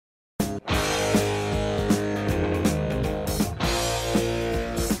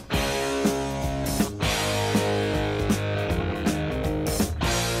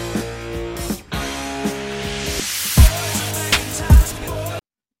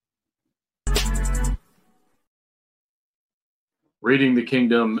Raiding the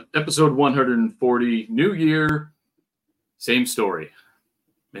Kingdom, episode 140, new year, same story.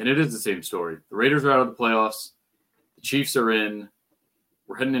 Man, it is the same story. The Raiders are out of the playoffs. The Chiefs are in.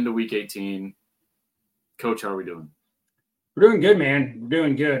 We're heading into week 18. Coach, how are we doing? We're doing good, man. We're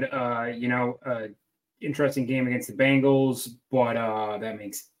doing good. Interesting game against the Bengals, but that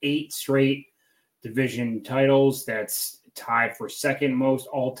makes 8 straight division titles. That's tied for second most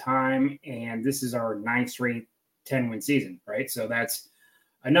all time, and this is our 9th straight 10-win season, right? So that's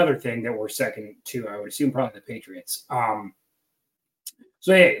another thing that we're second to, I would assume, probably the Patriots.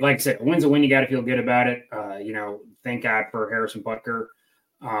 So, hey, like I said, a win's a win. You got to feel good about it. Thank God for Harrison Butker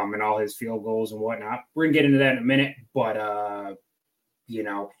and all his field goals and whatnot. We're going to get into that in a minute, but,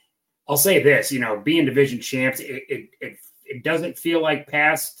 I'll say this, being division champs, it doesn't feel like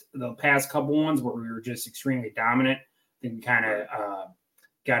the past couple ones where we were just extremely dominant. I think we kind of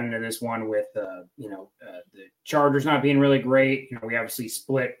got into this one with, the Chargers not being really great. We obviously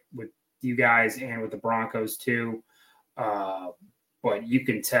split with you guys and with the Broncos too. But you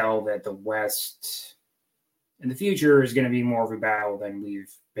can tell that the West in the future is going to be more of a battle than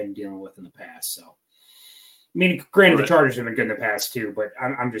we've been dealing with in the past. So, I mean, granted, The Chargers have been good in the past too, but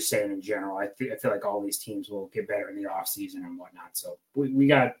I'm just saying in general, I feel like all these teams will get better in the offseason and whatnot. So we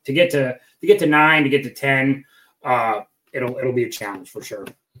got to get to 9, to get to 10. It'll be a challenge for sure.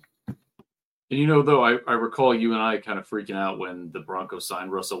 And though I recall you and I kind of freaking out when the Broncos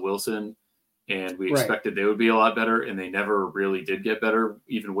signed Russell Wilson, and we expected they would be a lot better, and they never really did get better,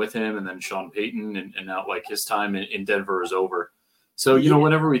 even with him. And then Sean Payton, and now like his time in Denver is over. So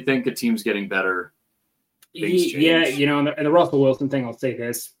whenever we think a team's getting better, things change. Yeah, and the Russell Wilson thing, I'll say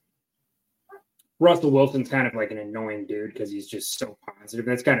this. Russell Wilson's kind of like an annoying dude because he's just so positive.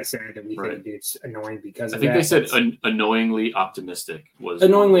 That's kind of sad that we think dude's annoying because of that. I think they said annoyingly optimistic was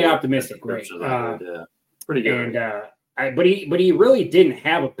annoyingly optimistic, right? Yeah, pretty good. And but he really didn't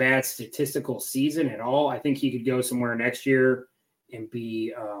have a bad statistical season at all. I think he could go somewhere next year and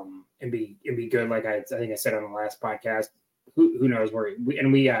be good. Like I think I said on the last podcast. Who knows where?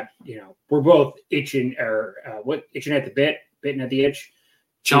 We got we're both itching at the bit, bitten at the itch.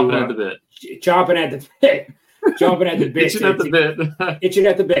 Chomping at the bit. Chomping at the bit. Chomping at the bit. Itching at the bit. Itching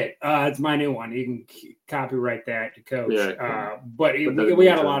at the bit. It's my new one. You can copyright that to Coach. Yeah, but we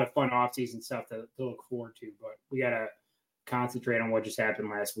got a lot of fun off-season stuff to look forward to. But we got to concentrate on what just happened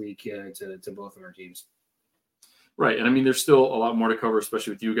last week to both of our teams. Right. And I mean, there's still a lot more to cover,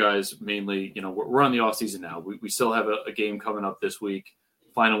 especially with you guys. Mainly, we're on the off-season now. We still have a game coming up this week,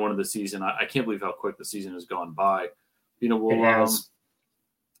 final one of the season. I can't believe how quick the season has gone by.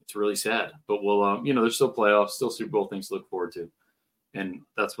 It's really sad, but we'll, there's still playoffs, still Super Bowl things to look forward to. And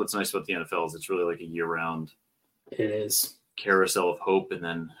that's what's nice about the NFL is it's really like a year-round carousel of hope and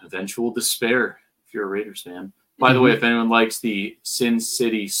then eventual despair if you're a Raiders fan. By the way, if anyone likes the Sin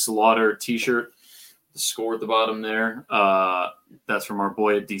City Slaughter t-shirt, the score at the bottom there, that's from our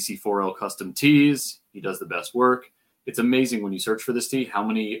boy at DC4L Custom Tees. He does the best work. It's amazing when you search for this tee, how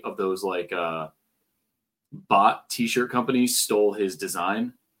many of those bot t-shirt companies stole his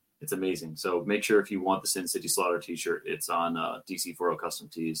design. It's amazing. So make sure if you want the Sin City Slaughter t-shirt, it's on DC4L Custom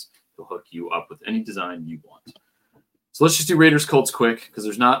Tees. He'll hook you up with any design you want. So let's just do Raiders Colts quick because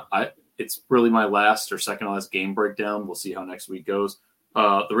it's really my last or second to last game breakdown. We'll see how next week goes.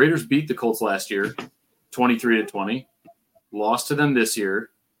 The Raiders beat the Colts last year, 23-20. Lost to them this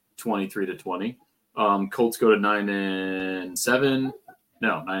year, 23-20. Colts go to 9-7.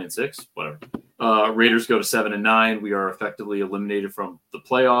 No, 9-6. Whatever. Raiders go to 7-9. We are effectively eliminated from the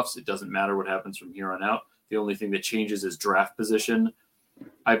playoffs. It doesn't matter what happens from here on out. The only thing that changes is draft position.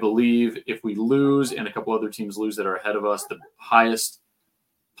 I believe if we lose and a couple other teams lose that are ahead of us, the highest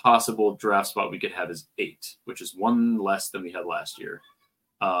possible draft spot we could have is 8, which is one less than we had last year.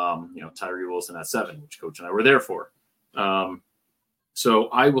 Tyree Wilson at 7, which Coach and I were there for. So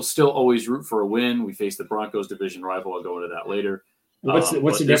I will still always root for a win. We face the Broncos division rival. I'll go into that later. What's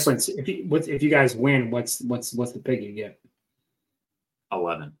the difference? If you guys win, what's the pick you get?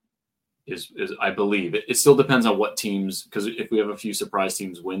 11 is I believe it still depends on what teams, because if we have a few surprise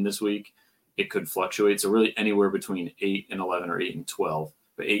teams win this week, it could fluctuate. So really anywhere between 8 and 11 or 8 and 12,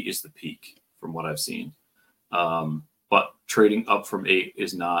 but 8 is the peak from what I've seen. But trading up from 8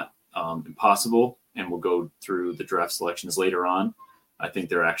 is not impossible, and we'll go through the draft selections later on. I think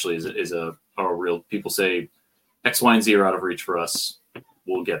there actually is a real, people say X, Y, and Z are out of reach for us.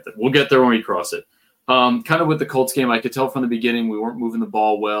 We'll get there. We'll get there when we cross it. Kind of with the Colts game, I could tell from the beginning we weren't moving the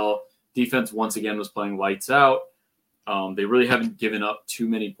ball well. Defense, once again, was playing lights out. They really haven't given up too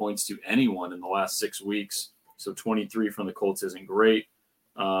many points to anyone in the last 6 weeks. So 23 from the Colts isn't great.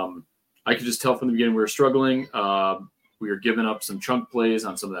 I could just tell from the beginning we were struggling. we were giving up some chunk plays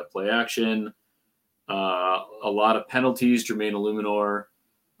on some of that play action. A lot of penalties. Jermaine Illuminor,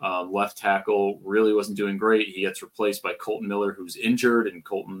 left tackle, really wasn't doing great. He gets replaced by Colton Miller, who's injured, and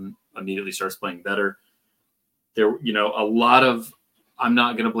Colton immediately starts playing better. There, a lot of, I'm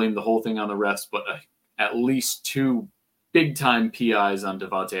not going to blame the whole thing on the refs, but at least 2 big-time PIs on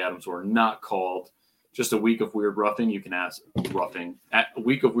Devontae Adams were not called. Just a week of weird roughing, you can ask a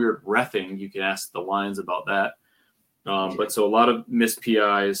week of weird reffing, you can ask the Lions about that. But so a lot of missed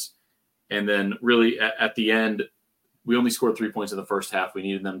PIs. And then really at the end, we only scored 3 points in the first half. We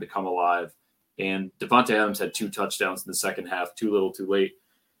needed them to come alive. And Devontae Adams had 2 touchdowns in the second half, too little, too late.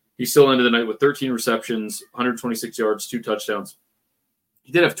 He still ended the night with 13 receptions, 126 yards, 2 touchdowns.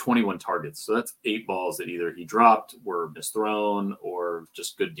 He did have 21 targets. So that's 8 balls that either he dropped, were misthrown, or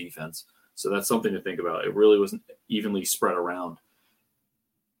just good defense. So that's something to think about. It really wasn't evenly spread around.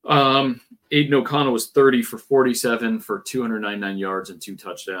 Aiden O'Connell was 30 for 47 for 299 yards and 2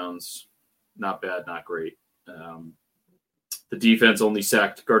 touchdowns. Not bad, not great. The defense only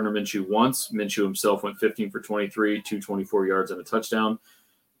sacked Gardner Minshew once. Minshew himself went 15 for 23, 224 yards and a touchdown.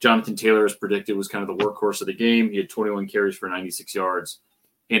 Jonathan Taylor, as predicted, was kind of the workhorse of the game. He had 21 carries for 96 yards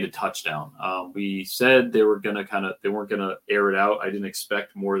and a touchdown. We said they weren't going to air it out. I didn't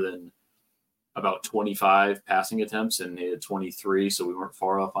expect more than about 25 passing attempts, and they had 23, so we weren't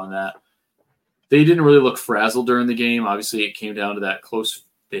far off on that. They didn't really look frazzled during the game. Obviously, it came down to that close.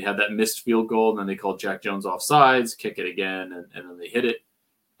 They had that missed field goal, and then they called Jack Jones offsides, kick it again, and then they hit it.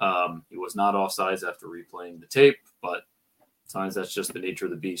 He was not offsides after replaying the tape, but sometimes that's just the nature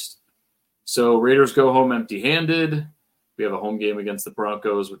of the beast. So Raiders go home empty-handed. We have a home game against the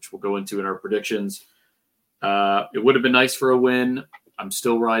Broncos, which we'll go into in our predictions. It would have been nice for a win. I'm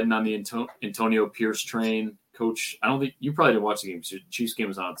still riding on the Antonio Pierce train. Coach, I don't think you probably didn't watch the game. The Chiefs game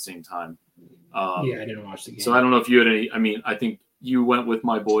was on at the same time. I didn't watch the game. So I don't know if you had any. I mean, I think you went with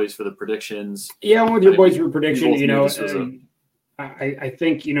my boys for the predictions. Yeah, I went with your boys for prediction. I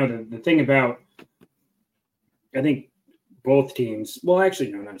think, the thing about, I think both teams, well,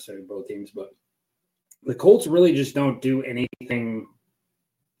 actually, no, not necessarily both teams, but the Colts really just don't do anything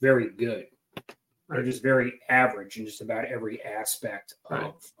very good. They're just very average in just about every aspect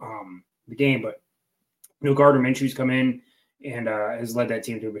of the game. But Gardner Minshew's come in and has led that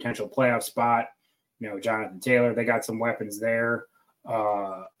team to a potential playoff spot. Jonathan Taylor, they got some weapons there.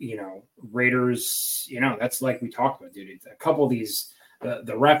 Raiders, that's like we talked about, dude. It's a couple of these, the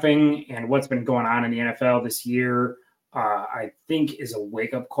reffing and what's been going on in the NFL this year, I think is a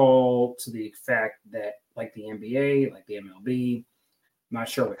wake-up call to the fact that, like the NBA, like the MLB, I'm not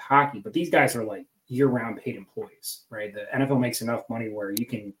sure with hockey, but these guys are like year-round paid employees, right? The NFL makes enough money where you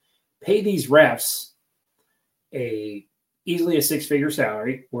can pay these refs easily a 6-figure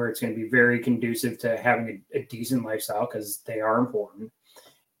salary, where it's going to be very conducive to having a decent lifestyle because they are important.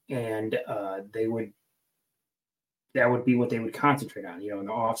 And that would be what they would concentrate on. In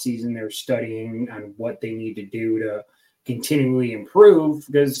the off season, they're studying on what they need to do to continually improve,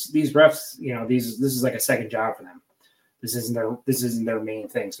 because these refs, this is like a second job for them. This isn't their main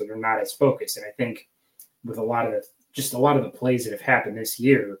thing. So they're not as focused. And I think with a lot of the plays that have happened this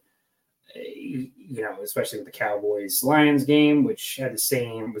year, especially with the Cowboys-Lions game, which was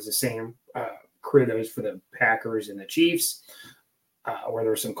the same crew that was for the Packers and the Chiefs, where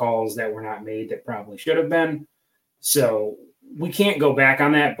there were some calls that were not made that probably should have been. So we can't go back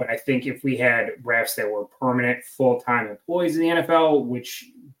on that, but I think if we had refs that were permanent, full-time employees in the NFL, which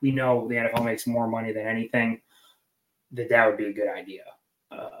we know the NFL makes more money than anything, that would be a good idea.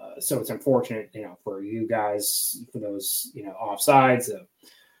 So it's unfortunate, for you guys, for those, offsides,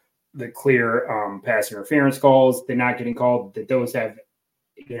 the clear pass interference calls, they're not getting called, that those have,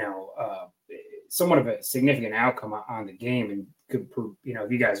 somewhat of a significant outcome on the game, and could prove,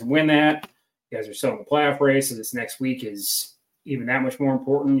 if you guys win that, you guys are still in the playoff race. So this next week is even that much more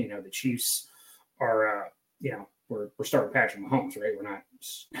important. The Chiefs are, we're starting Patrick Mahomes, right? We're not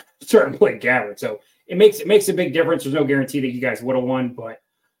starting to play Gabbard. So it makes a big difference. There's no guarantee that you guys would have won, but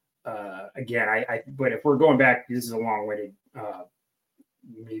again, but if we're going back, this is a long-winded,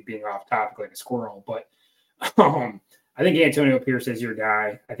 me being off topic like a squirrel, but I think Antonio Pierce is your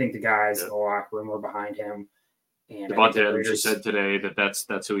guy. I think the guys in the locker room are behind him. And Devontae Adams just said today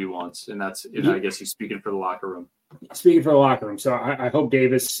that's who he wants, and that's I guess he's speaking for the locker room. Speaking for the locker room, so I hope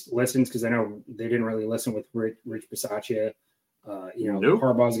Davis listens, because I know they didn't really listen with Rich Bisaccia. Nope.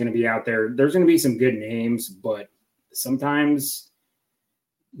 Harbaugh's going to be out there. There's going to be some good names, but sometimes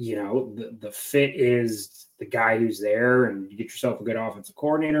the fit is the guy who's there, and you get yourself a good offensive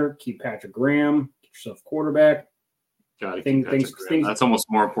coordinator, keep Patrick Graham, get yourself a quarterback. Got to keep Patrick Graham. That's almost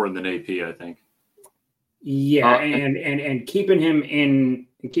more important than AP, I think. Yeah, and keeping him in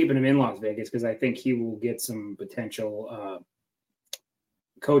Las Vegas, because I think he will get some potential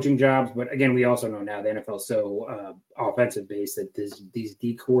coaching jobs. But again, we also know now the NFL is so offensive based that these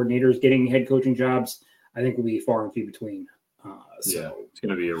D coordinators getting head coaching jobs, I think, will be far and few between. Yeah, it's going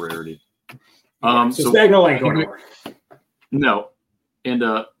to be a rarity. So Spagnuolo ain't going nowhere. No, and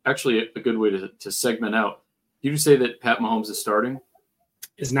actually a good way to segment out. Did you say that Pat Mahomes is starting?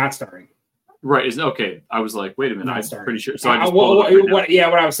 Is not starting. Right. Is okay. I was like, wait a minute. Not I'm starting. pretty sure. So I just what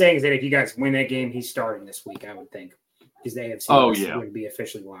I was saying is that if you guys win that game, he's starting this week, I would think. Because the AFC West would be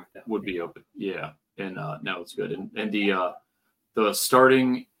officially locked up. Would be open. Yeah. And no, it's good. And the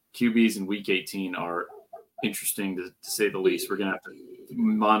starting QBs in week 18 are interesting to say the least. We're gonna have to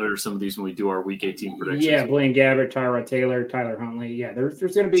monitor some of these when we do our week 18 predictions. Yeah, Blaine Gabbert, Tyrod Taylor, Tyler Huntley. Yeah, there's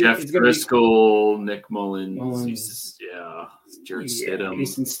gonna be Jeff Driscoll, Nick Mullins. Jared Stidham.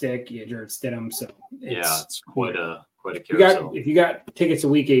 Easton Stick, Jared Stidham. So it's quite a carousel. If you got tickets to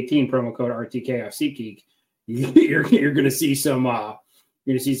week 18, promo code RTK off SeatGeek, you're gonna see some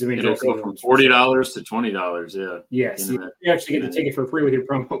interesting. It'll go from $40 to $20. Yeah. Yes, you actually get the ticket for free with your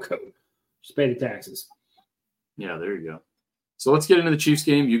promo code. Just pay the taxes. Yeah, there you go. So let's get into the Chiefs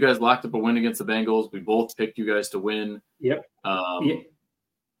game. You guys locked up a win against the Bengals. We both picked you guys to win. Yep.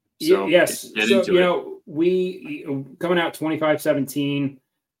 So yes. So, we coming out 25-17,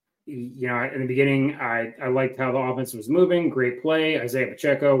 in the beginning, I liked how the offense was moving. Great play. Isaiah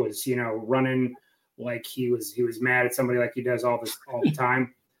Pacheco was, running like he was mad at somebody like he does all the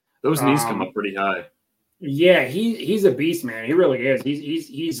time. Those knees come up pretty high. Yeah, he's a beast, man. He really is.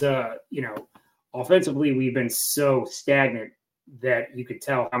 He's offensively, we've been so stagnant that you could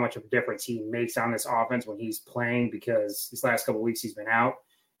tell how much of a difference he makes on this offense when he's playing, because these last couple of weeks he's been out,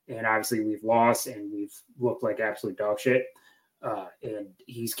 and obviously we've lost and we've looked like absolute dog shit. And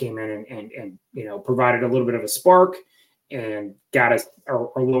he's came in and provided a little bit of a spark and got us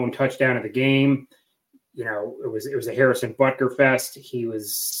our lone touchdown of the game. It was a Harrison Butker fest. He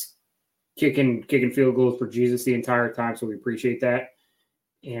was kicking field goals for Jesus the entire time, so we appreciate that.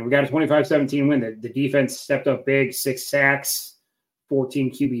 And we got a 25-17 win. The defense stepped up big, 6 sacks, 14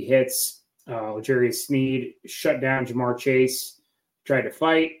 QB hits. L'Jarius Sneed shut down Jamar Chase, tried to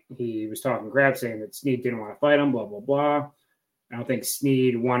fight. He was talking crap, saying that Sneed didn't want to fight him, blah, blah, blah. I don't think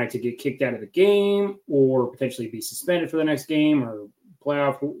Sneed wanted to get kicked out of the game or potentially be suspended for the next game or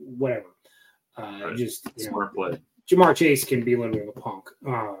playoff, whatever. Just smart play. Jamar Chase can be a little bit of a punk.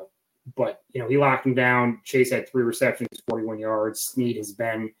 But, he locked him down. Chase had 3 receptions, 41 yards. Sneed has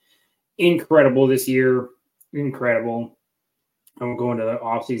been incredible this year. Incredible. I won't go into the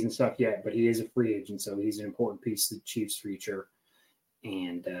offseason stuff yet, but he is a free agent, so he's an important piece of the Chiefs' future.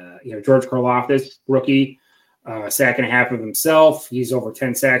 And, George Karlaftis, rookie, sack and a half of himself. He's over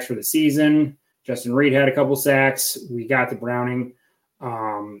 10 sacks for the season. Justin Reed had a couple sacks. We got the Browning.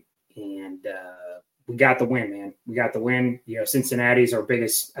 We got the win, man. We got the win. Cincinnati's our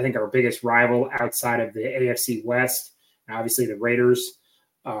biggest rival outside of the AFC West. And obviously the Raiders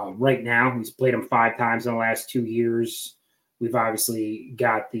right now. We've played them 5 times in the last 2 years. We've obviously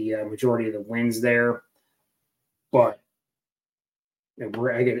got the majority of the wins there. But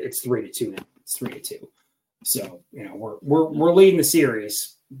it's 3-2 now. It's 3-2. So, we're leading the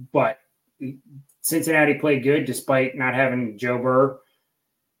series. But Cincinnati played good despite not having Joe Burrow.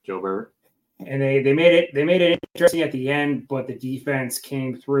 And they made it interesting at the end, but the defense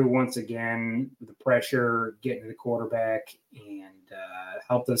came through once again, the pressure, getting to the quarterback, and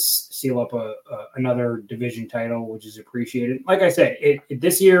helped us seal up another division title, which is appreciated. Like I said,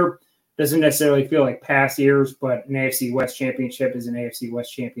 this year doesn't necessarily feel like past years, but an AFC West championship is an AFC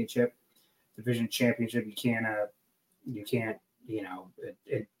West championship. Division championship, you can't, in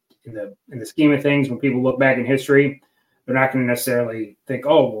the scheme of things, when people look back in history, they're not going to necessarily think,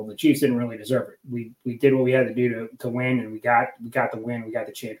 oh, well, the Chiefs didn't really deserve it. We did what we had to do to win, and we got the win. We got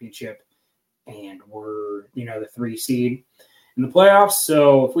the championship, and we're the 3 seed in the playoffs.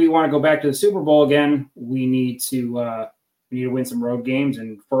 So if we want to go back to the Super Bowl again, we need to win some road games,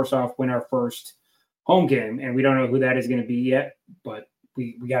 and first off, win our first home game. And we don't know who that is going to be yet, but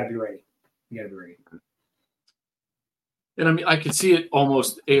we got to be ready. We got to be ready. And I mean, I could see it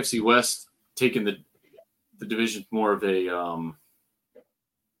almost AFC West taking the division more of a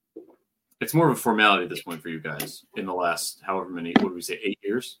it's more of a formality at this point for you guys in the last however many, what did we say, 8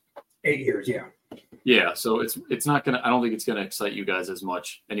 years? 8 years, yeah. Yeah, so it's not gonna, I don't think it's gonna excite you guys as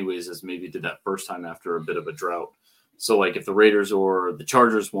much anyways as maybe it did that first time after a bit of a drought. So like if the Raiders or the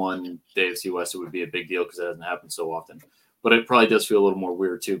Chargers won the AFC West, it would be a big deal because it hasn't happened so often. But it probably does feel a little more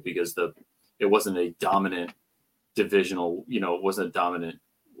weird too because it wasn't a dominant divisional, it wasn't a dominant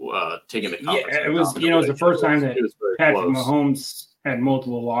taking the conference. Yeah, it was it was the first time that Patrick close. Mahomes had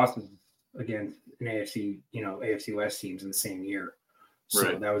multiple losses against an AFC West teams in the same year. So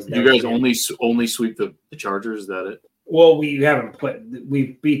right. that was. You guys only sweep the Chargers. Is that it? Well, we haven't played.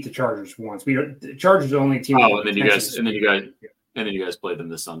 We beat the Chargers once. The Chargers are the only team. Oh, and then you guys played them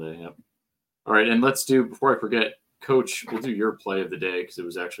this Sunday. Yep. All right, and let's do, before I forget, Coach, we'll do your play of the day because it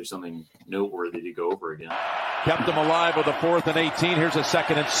was actually something noteworthy to go over again. Kept them alive with a 4th and 18. Here's a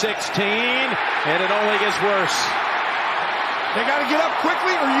 2nd and 16, and it only gets worse. They got to get up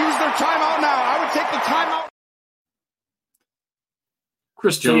quickly or use their timeout now. I would take the timeout.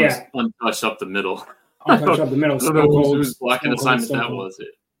 Chris Jones untouched up the middle. Untouched up the middle. I don't know whose blocking assignment that was.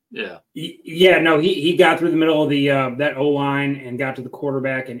 Yeah. Yeah, no, he got through the middle of the that O-line and got to the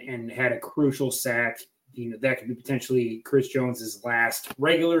quarterback and had a crucial sack. That could be potentially Chris Jones's last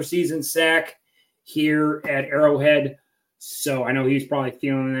regular season sack here at Arrowhead. So I know he's probably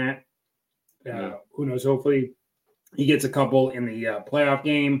feeling that. Who knows? Hopefully he gets a couple in the playoff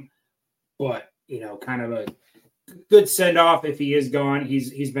game. But, kind of a good send-off if he is gone.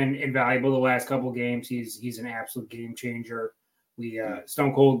 He's been invaluable the last couple games. He's an absolute game changer.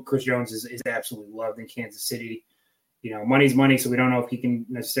 Stone Cold Chris Jones is absolutely loved in Kansas City. Money's money, so we don't know if he can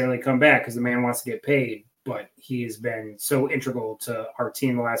necessarily come back because the man wants to get paid. But he has been so integral to our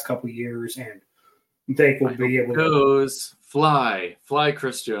team the last couple of years, and I'm thankful to be able to fly,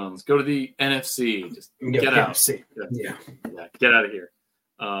 Chris Jones. Go to the NFC. Just get out. NFC. Yeah, get out of here.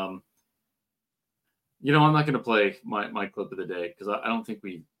 I'm not going to play my clip of the day because I don't think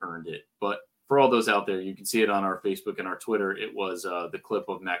we earned it, but. For all those out there, you can see it on our Facebook and our Twitter. It was the clip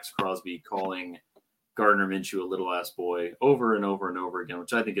of Max Crosby calling Gardner Minshew a little ass boy over and over and over again,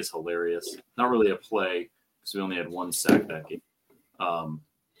 which I think is hilarious. Not really a play because we only had one sack that game.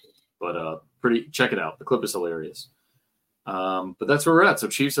 But check it out. The clip is hilarious. But that's where we're at. So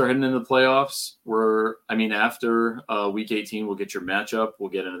Chiefs are heading into the playoffs. After week 18, we'll get your matchup. We'll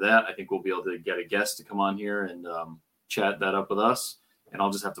get into that. I think we'll be able to get a guest to come on here and chat that up with us. And I'll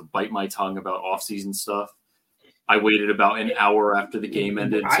just have to bite my tongue about off-season stuff. I waited about an hour after the game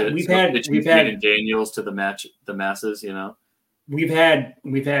ended to had Daniels to the masses. We've had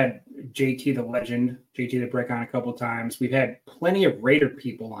JT the legend, JT the Brick on a couple times. We've had plenty of Raider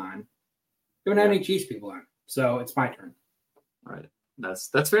people on. We haven't had any Chiefs people on, so it's my turn. All right,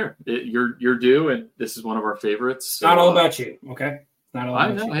 that's fair. You're due, and this is one of our favorites. So, not all about you, okay? Not all.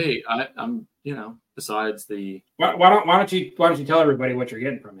 I know. You. Hey, I'm. Besides the why don't you tell everybody what you're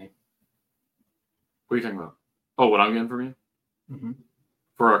getting from me? What are you talking about? Oh, what I'm getting from you? Mm-hmm.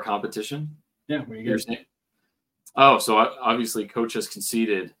 For our competition? Yeah, what are you getting? Oh, so obviously Coach has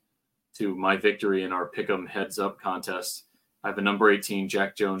conceded to my victory in our Pick'em Heads Up contest. I have a number 18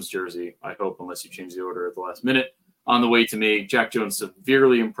 Jack Jones jersey. I hope, unless you change the order at the last minute, on the way to me. Jack Jones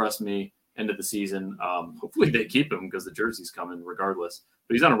severely impressed me end of the season. Hopefully they keep him because the jersey's coming regardless.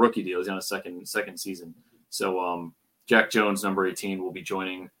 But he's on a rookie deal. He's on a second season. So Jack Jones, number 18, will be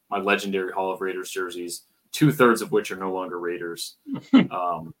joining my legendary Hall of Raiders jerseys, 2/3 of which are no longer Raiders.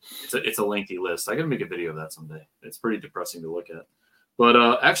 It's a lengthy list. I got to make a video of that someday. It's pretty depressing to look at.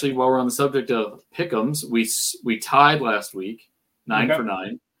 But actually, while we're on the subject of pick'ems, we tied last week, 9 for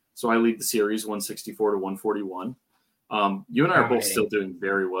 9. So I lead the series 164 to 141. You and I are both still doing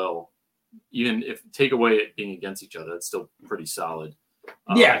very well. Even if take away it being against each other, it's still pretty solid.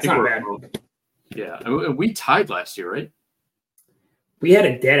 It's not bad. We tied last year, right? We had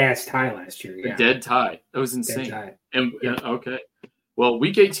a dead-ass tie last year. Yeah. A dead tie. That was insane. Okay. Well,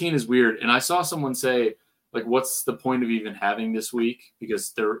 week 18 is weird. And I saw someone say, like, what's the point of even having this week?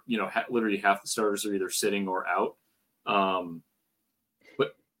 Because they're, literally half the starters are either sitting or out.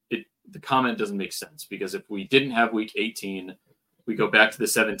 But the comment doesn't make sense because if we didn't have week 18, we go back to the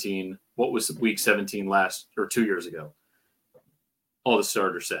 17. What was week 17 2 years ago? All the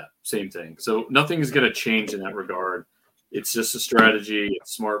starters sat. Same thing. So nothing is going to change in that regard. It's just a strategy.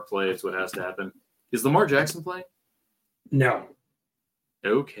 It's smart play. It's what has to happen. Is Lamar Jackson playing? No.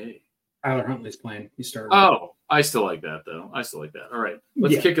 Okay. Tyler Huntley's playing. He started. Oh, I still like that, though. All right.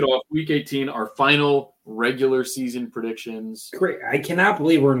 Let's kick it off. Week 18, our final regular season predictions. Great. I cannot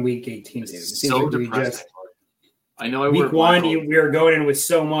believe we're in week 18, dude. So depressing. I know week 1, we were going in with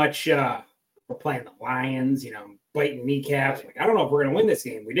so much. We're playing the Lions, biting kneecaps. I don't know if we're going to win this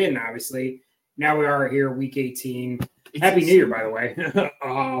game. We didn't, obviously. Now we are here, week 18. Happy New Year, by the way.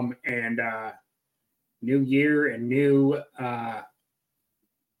 And new year and new.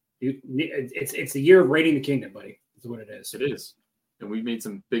 It's the year of raiding the kingdom, buddy. That's what it is. It is, and we've made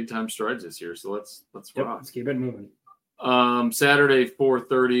some big time strides this year. So let's rock. Let's keep it moving. Saturday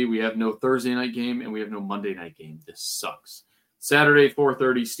 4:30. We have no Thursday night game and we have no Monday night game. This sucks. Saturday,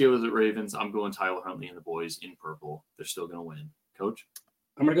 4:30, Steelers at Ravens. I'm going Tyler Huntley and the boys in purple. They're still going to win. Coach?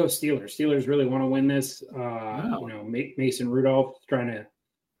 I'm going to go Steelers. Steelers really want to win this. Wow. Mason Rudolph is trying to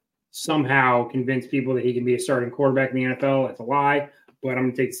somehow convince people that he can be a starting quarterback in the NFL. That's a lie, but I'm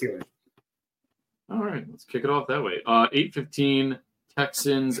going to take the Steelers. All right, let's kick it off that way. 8:15,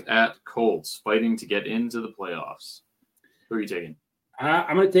 Texans at Colts, fighting to get into the playoffs. Who are you taking?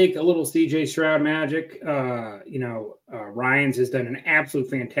 I'm going to take a little CJ Stroud magic. Ryans has done an absolute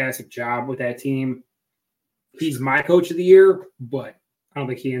fantastic job with that team. He's my coach of the year, but I don't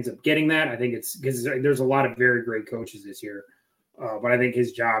think he ends up getting that. I think it's because there's a lot of very great coaches this year. But I think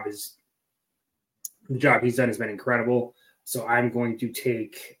the job he's done has been incredible. So I'm going to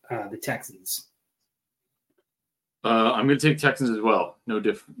take the Texans. I'm going to take Texans as well. No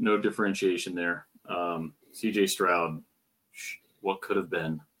differentiation there. CJ Stroud, what could have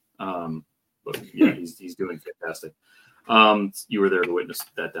been? But yeah, he's doing fantastic. You were there to witness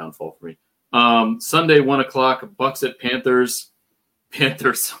that downfall for me. Sunday, 1:00, Bucks at Panthers.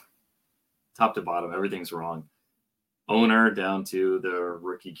 Panthers, top to bottom, everything's wrong. Owner down to the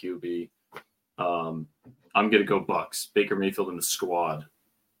rookie QB. I'm going to go Bucks. Baker Mayfield in the squad.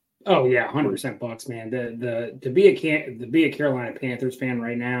 Oh yeah, 100% Bucks, man. To be a Carolina Panthers fan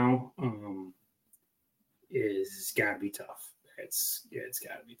right now is got to be tough. It's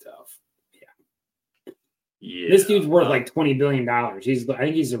got to be tough. Yeah. This dude's worth like $20 billion. I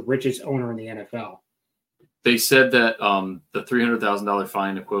think he's the richest owner in the NFL. They said that the $300,000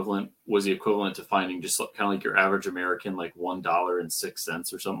 fine equivalent was the equivalent to finding just kind of like your average American, like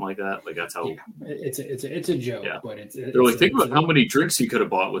 $1.06 or something like that. Like that's how it's a joke. Yeah. But they're like, think about how many drinks he could have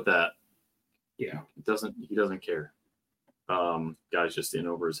bought with that. Yeah, he doesn't care. Guy's just in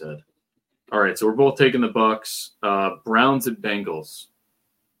over his head. All right, so we're both taking the Bucks. Browns and Bengals.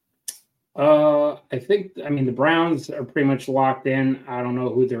 I think the Browns are pretty much locked in. I don't know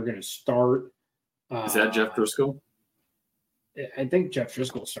who they're going to start. Is that Jeff Driscoll? I think Jeff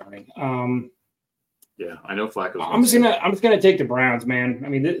Driscoll's starting. Yeah, I know Flacco's. I'm just gonna take the Browns, man. I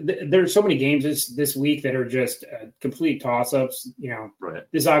mean, there's so many games this week that are just complete toss-ups. Right.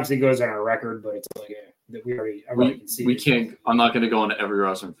 This obviously goes on our record, but it's like that we can see. We can't. I'm not going to go into every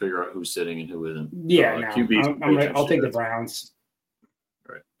roster and figure out who's sitting and who isn't. Yeah, I'll take the Browns.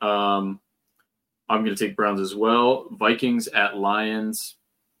 All right. I'm going to take Browns as well. Vikings at Lions.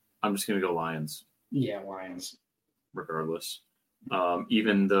 I'm just going to go Lions. Yeah, Lions. Regardless,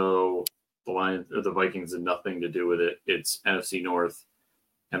 even though the Lions or the Vikings had nothing to do with it, it's NFC North,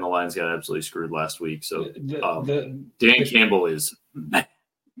 and the Lions got absolutely screwed last week. So Dan Campbell is mad.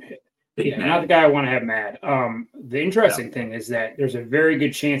 Not the guy I want to have mad. The interesting thing is that there's a very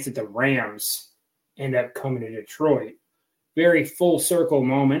good chance that the Rams end up coming to Detroit. Very full circle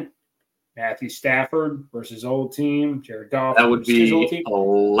moment. Matthew Stafford versus old team. Jared Goff. That would be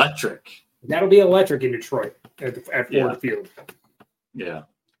electric. That'll be electric in Detroit at Ford Field. Yeah.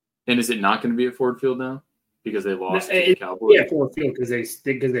 And is it not going to be at Ford Field now? Because they lost to the Cowboys? Yeah, Ford Field because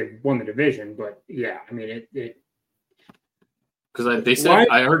they won the division. But, yeah, I mean, it because they said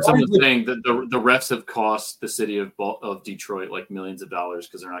I heard someone saying that the refs have cost the city of Detroit like millions of dollars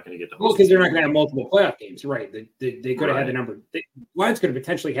because they're not going to get to host. Well, because they're not going to have multiple playoff games, right? They could have had the number. Lions could have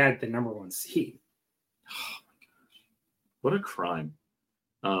potentially had the number one seed. Oh my gosh, what a crime!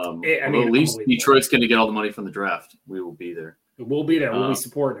 At at least Detroit's going to get all the money from the draft. We will be there. We'll be there. We'll be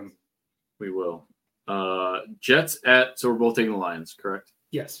supporting them. We will. Jets at. So we're both taking the Lions, correct?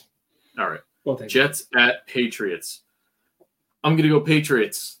 Yes. All right. Jets at Patriots. I'm going to go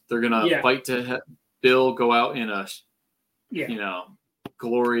Patriots. They're going to fight to have Bill go out in a,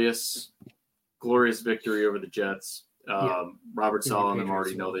 glorious victory over the Jets. Robert Saleh and them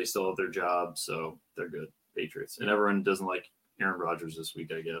already know they still have their job, so they're good. Patriots. And everyone doesn't like Aaron Rodgers this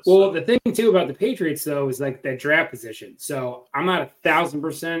week, I guess. Well, the thing, too, about the Patriots, though, is like that draft position. So I'm not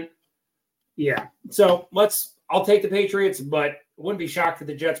 1,000%. Yeah. So I'll take the Patriots, but wouldn't be shocked if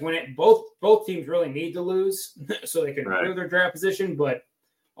the Jets win it. Both teams really need to lose so they can improve their draft position, but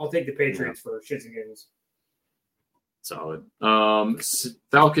I'll take the Patriots for shits and giggles. Solid.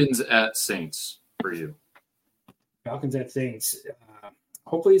 Falcons at Saints for you. Falcons at Saints.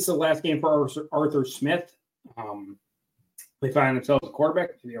 Hopefully it's the last game for Arthur Smith. They find themselves a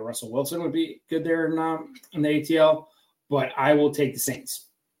quarterback. Maybe Russell Wilson would be good there in the ATL, but I will take the Saints.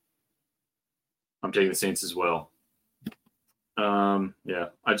 I'm taking the Saints as well.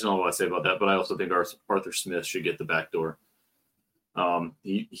 I just don't know what to say about that, but I also think Arthur Smith should get the back door.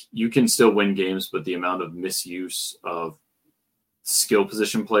 You can still win games, but the amount of misuse of skill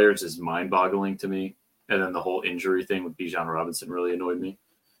position players is mind-boggling to me. And then the whole injury thing with Bijan Robinson really annoyed me.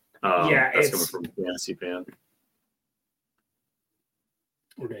 That's coming from a fantasy fan.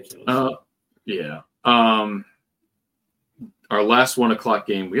 Ridiculous. Yeah. Our last 1 o'clock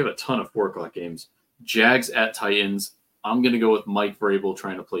game, we have a ton of 4 o'clock games. Jags at Titans. I'm going to go with Mike Vrabel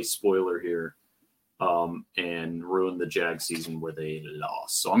trying to play spoiler here and ruin the Jags season where they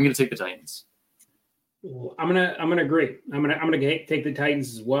lost. So I'm going to take the Titans. Well, I'm gonna agree. I'm gonna take the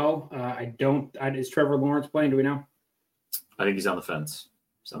Titans as well. Is Trevor Lawrence playing? Do we know? I think he's on the fence.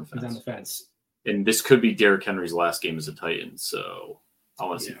 He's on the fence. And this could be Derrick Henry's last game as a Titan, so I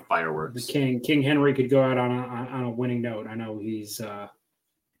want to see fireworks. The King Henry could go out on a winning note. I know he's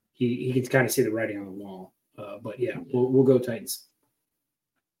he can kind of see the writing on the wall. But yeah, we'll go Titans.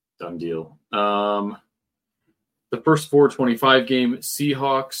 Done deal. The first 4:25 game,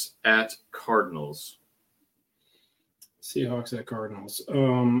 Seahawks at Cardinals. Seahawks at Cardinals.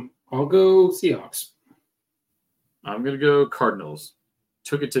 I'll go Seahawks. I'm going to go Cardinals.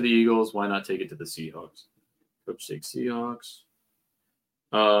 Took it to the Eagles. Why not take it to the Seahawks? Coach takes Seahawks.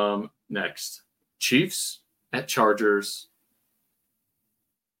 Next, Chiefs at Chargers.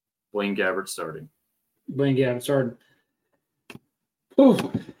 Blaine Gabbert starting. Ooh,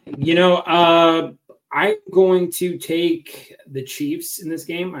 I'm going to take the Chiefs in this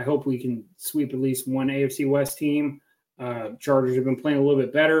game. I hope we can sweep at least one AFC West team. Chargers have been playing a little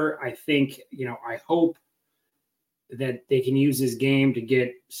bit better. I think, I hope that they can use this game to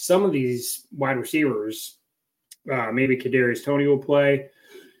get some of these wide receivers. Maybe Kadarius Toney will play.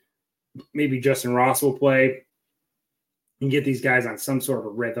 Maybe Justin Ross will play and get these guys on some sort of a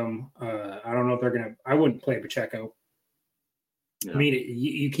rhythm. I don't know if they're going to – I wouldn't play Pacheco. Yeah. I mean,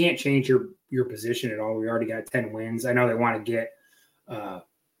 you can't change your position at all. We already got 10 wins. I know they want to get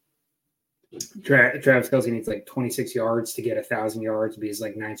Travis Kelce needs like 26 yards to get 1,000 yards. It'll be his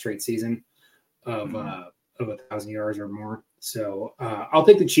like 9th straight season of 1,000 yards or more. So I'll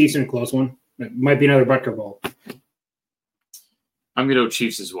take the Chiefs in a close one. It might be another Butker Bowl. I'm going to go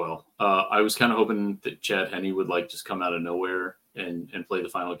Chiefs as well. I was kind of hoping that Chad Henne would just come out of nowhere and play the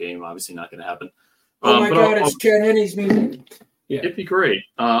final game. Obviously not going to happen. Oh my God, it's Chad Henne's meeting. Yeah. It'd be great.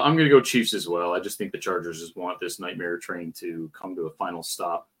 I'm going to go Chiefs as well. I just think the Chargers just want this nightmare train to come to a final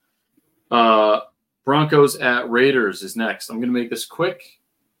stop. Broncos at Raiders is next. I'm going to make this quick.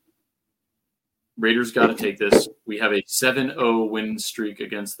 Raiders got to take this. We have a 7-0 win streak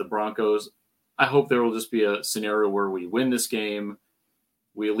against the Broncos. I hope there will just be a scenario where we win this game.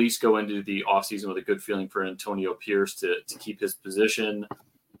 We at least go into the offseason with a good feeling for Antonio Pierce to keep his position,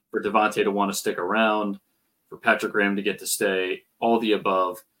 for Devontae to want to stick around, for Patrick Graham to get to stay, all the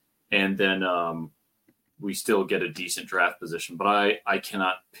above. And then we still get a decent draft position. But I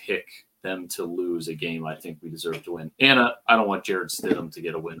cannot pick them to lose a game I think we deserve to win. And I don't want Jared Stidham to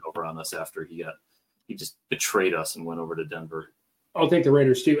get a win over on us after he just betrayed us and went over to Denver. I'll take the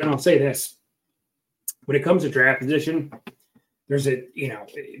Raiders too. And I'll say this. When it comes to draft position, there's being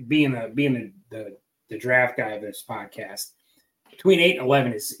the draft guy of this podcast, between 8 and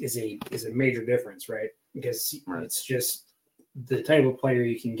 11 is a major difference, right? Because it's just the type of player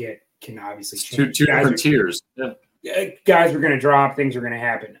you can get can obviously change. Two different tiers. Yeah. Guys are going to drop. Things are going to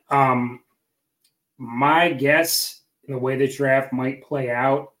happen. My guess, in the way this draft might play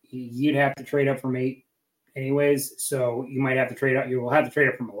out, you'd have to trade up from 8 anyways. So you might have to trade up. You will have to trade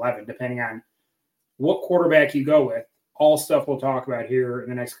up from 11, depending on what quarterback you go with. All stuff we'll talk about here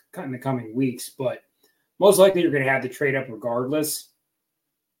in the coming weeks. But most likely you're going to have to trade up regardless,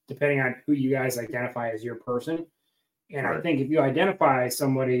 depending on who you guys identify as your person. And I think if you identify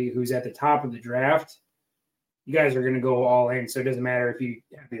somebody who's at the top of the draft, you guys are going to go all in. So it doesn't matter if you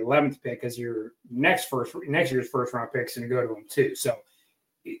have the 11th pick, because your next year's first round pick is going to go to them too. So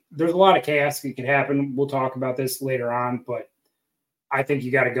there's a lot of chaos that could happen. We'll talk about this later on, but I think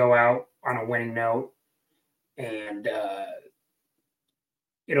you got to go out on a winning note, and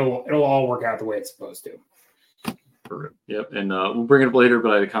it'll all work out the way it's supposed to. Perfect. Yep. And we'll bring it up later,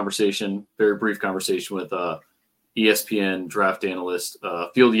 but I had a very brief conversation with ESPN draft analyst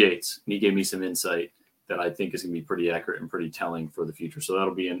Field Yates. He gave me some insight that I think is going to be pretty accurate and pretty telling for the future. So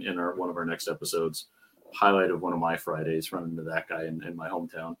that'll be in one of our next episodes. Highlight of one of my Fridays, running into that guy in my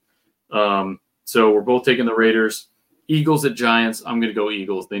hometown. So we're both taking the Raiders. Eagles at Giants. I'm going to go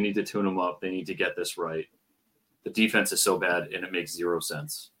Eagles. They need to tune them up. They need to get this right. The defense is so bad, and it makes zero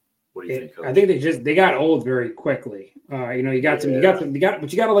sense. What do you think, Coach? I think they got old very quickly. You got a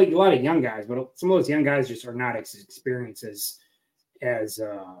lot of young guys, but some of those young guys just are not as experienced as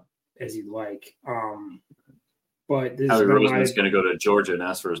you'd like. But this Howie Roseman's going to go to Georgia and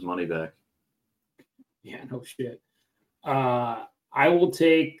ask for his money back. Yeah, no shit. I will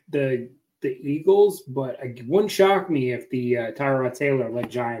take the Eagles, but it wouldn't shock me if the Tyrod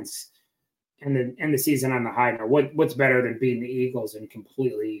Taylor-led Giants end the season on the high note. What's better than beating the Eagles and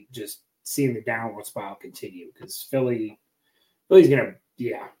completely just seeing the downward spiral continue? Because Philly's they're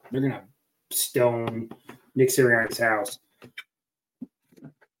gonna stone Nick Sirianni's house.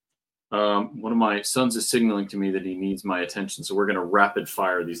 One of my sons is signaling to me that he needs my attention, so we're going to rapid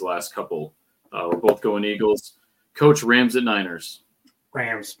fire these last couple. We're both going Eagles. Coach, Rams at Niners.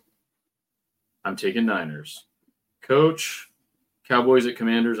 Rams. I'm taking Niners. Coach, Cowboys at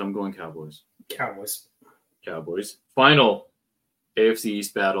Commanders. I'm going Cowboys. Cowboys. Final AFC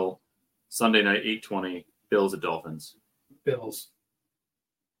East battle, Sunday night, 8:20. Bills at Dolphins. Bills.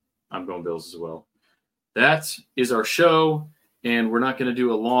 I'm going Bills as well. That is our show. And we're not going to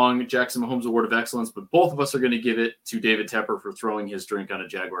do a long Jackson Mahomes Award of Excellence, but both of us are going to give it to David Tepper for throwing his drink on a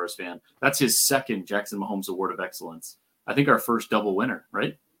Jaguars fan. That's his second Jackson Mahomes Award of Excellence. I think our first double winner,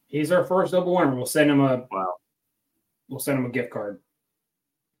 right? He's our first double winner. We'll send him a gift card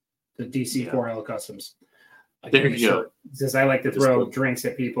to DC 4L Customs. There you go. Says I like to throw drinks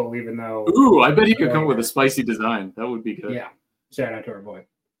at people, even though. Ooh, I bet he could come with a spicy design. That would be good. Yeah. Shout out to our boy.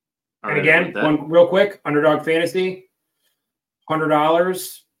 All and right, again, one real quick, Underdog Fantasy.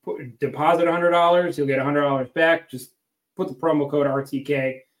 $100, deposit $100, you'll get $100 back. Just put the promo code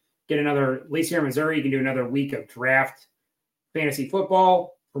RTK. Get another, at least here in Missouri, you can do another week of draft fantasy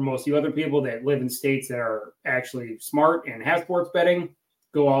football. For most of you other people that live in states that are actually smart and have sports betting,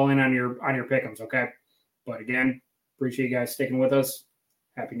 go all in on your pick'ems, okay? But again, appreciate you guys sticking with us.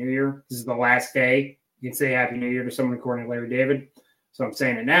 Happy New Year. This is the last day. You can say Happy New Year to someone according to Larry David. So I'm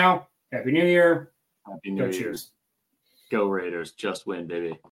saying it now. Happy New Year. Happy New Year. Cheers. Go Raiders. Just win,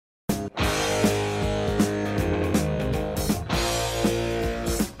 baby.